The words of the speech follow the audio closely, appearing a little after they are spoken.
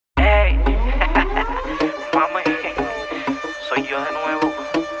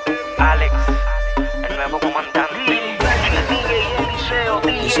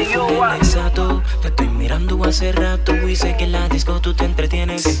hace rato y sé que en la disco tú te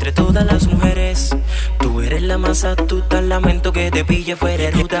entretienes. Entre todas las mujeres, tú eres la más astuta. Lamento que te pille fuera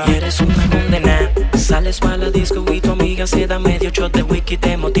de ruta. Eres una condena. Sales pa' la disco y tu amiga se da medio shot de whisky,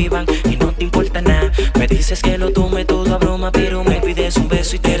 te motivan y no te importa nada. Me dices que lo tome todo a broma, pero me pides un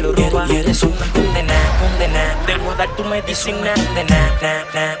beso y te lo roba. Y eres una condena, condena. Debo dar tu medicina, condena,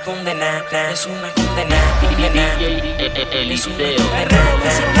 condena. Es una condena, condena. DJEliseo.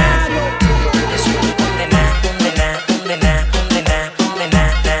 Es una condena, condena, condena, condena, condena,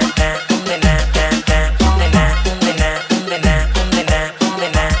 condena, condena, condena, condena,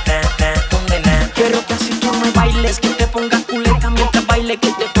 condena, condena. Quiero que así tú me bailes, que te pongas culeta mientras baile,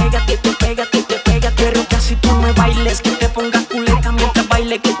 que te pega, que te pega, que te pega. Quiero que así tú me bailes, que te pongas culeta mientras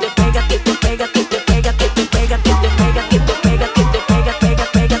baile, que te pega, que te pega, que te pega, que te pega, que te pega, que te pega, que te pega, pega,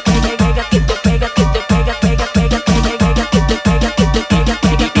 pega, pega, pega, que te pega, que te pega, pega, pega, pega, pega, que te pega, que te pega,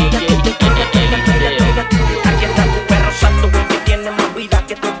 pega, pega, que te pega, pega, pega, pega. Aquí está tu perro santo, el que tiene más vida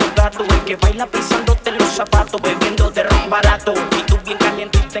que todo gato, el que baila pisándote los zapatos, bebiendo de ron barato. Y tú bien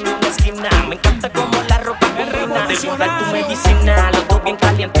calientita en una esquina, me encanta como la ropa combina. Debo dar tu medicina, los dos bien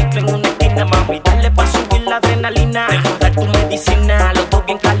calientitos en una esquina, mami, dale pa' subir la adrenalina. Debo dar tu medicina, los dos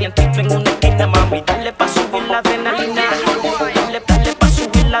bien calientitos en una esquina, mami, dale pa' subir la adrenalina. Dale pa'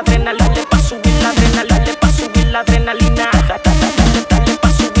 subir la adrenalina, dale pa' subir la adrenalina, dale pa' subir la adrenalina. Dale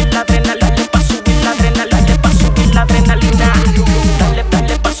pa' subir la adrenalina, dale pa' subir la adrenalina, dale pa' subir la adrenalina.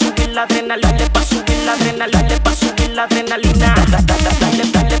 Dale pa' subir la adrenalina, dale pa' subir la adrenalina, dale pa' subir la adrenalina.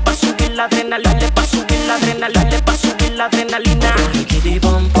 Dale pa' subir la adrenalina, dale pa' subir la adrenalina, dale pa' subir la adrenalina. Kitty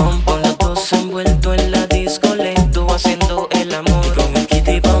pom pom pom, los dos envueltos en la disco lento haciendo el amor. Y con el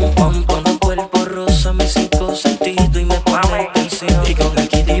kitty pom pom pom, tu cuerpo rosa mis cinco sentidos y me pone tensión. Y con el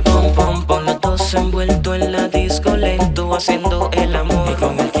kitty pom pom pom, los dos envueltos en la disco lento haciendo el amor. Y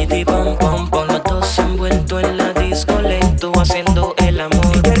con el kitty pom pom pom, los dos envueltos en la disco lento haciendo el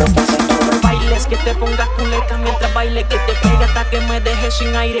amor. Y quiero que si tú me bailes, que te pongas culeta mientras baile, que te pegue hasta que me dejes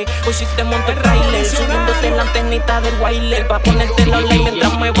sin aire. O si te monto el trailer, subiéndote la antenita del baile, pa' ponerte la ley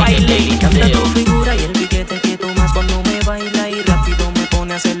mientras me baile. Y canta tu figura y el piquete que tomas cuando me baila, y rápido me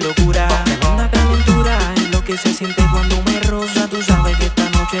pone a hacer locura. Una calentura es lo que se siente cuando me roza. Tú sabes que esta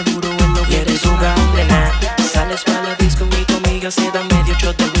noche duro es lo que eres una condena. Sales pa' la disco y tu amiga se da medio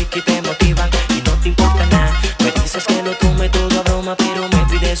shot de whisky, te motivan y no te importa nada. Me dices que lo tome todo a broma, pero me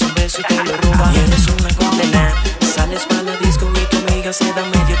pides un beso y te lo roba. Y eres una condena. Sales pa' la disco y tu amiga se da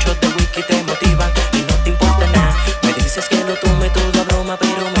medio shot de whisky, te motivan y no te importa nada. Me dices que lo tome todo a broma,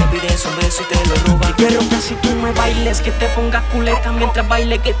 pero me pides un beso y te lo roba. Y quiero que así tú me bailes, que te pongas culeta mientras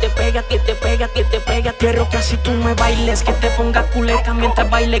baile, que te pega, que te pega, que te pega. Quiero que así tú me bailes, que te pongas culeta mientras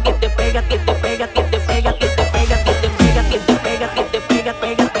baile, que te pega, que te pega, que te pega, que te pega, que te pega, que te pega, que te pega,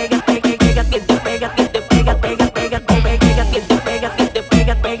 pega, pega, pega, pega, que te pega, que te pega, pega, pega, pega, que te pega, que te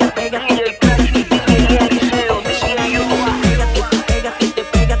pega, pega, pega, que te pega.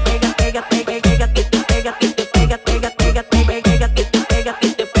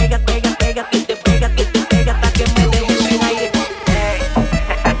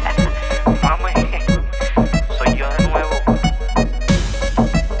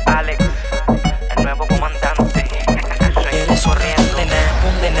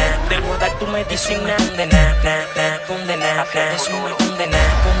 Medicina, condena, condena, es una condena,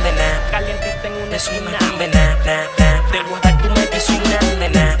 condena, calientita en una esquina, condena,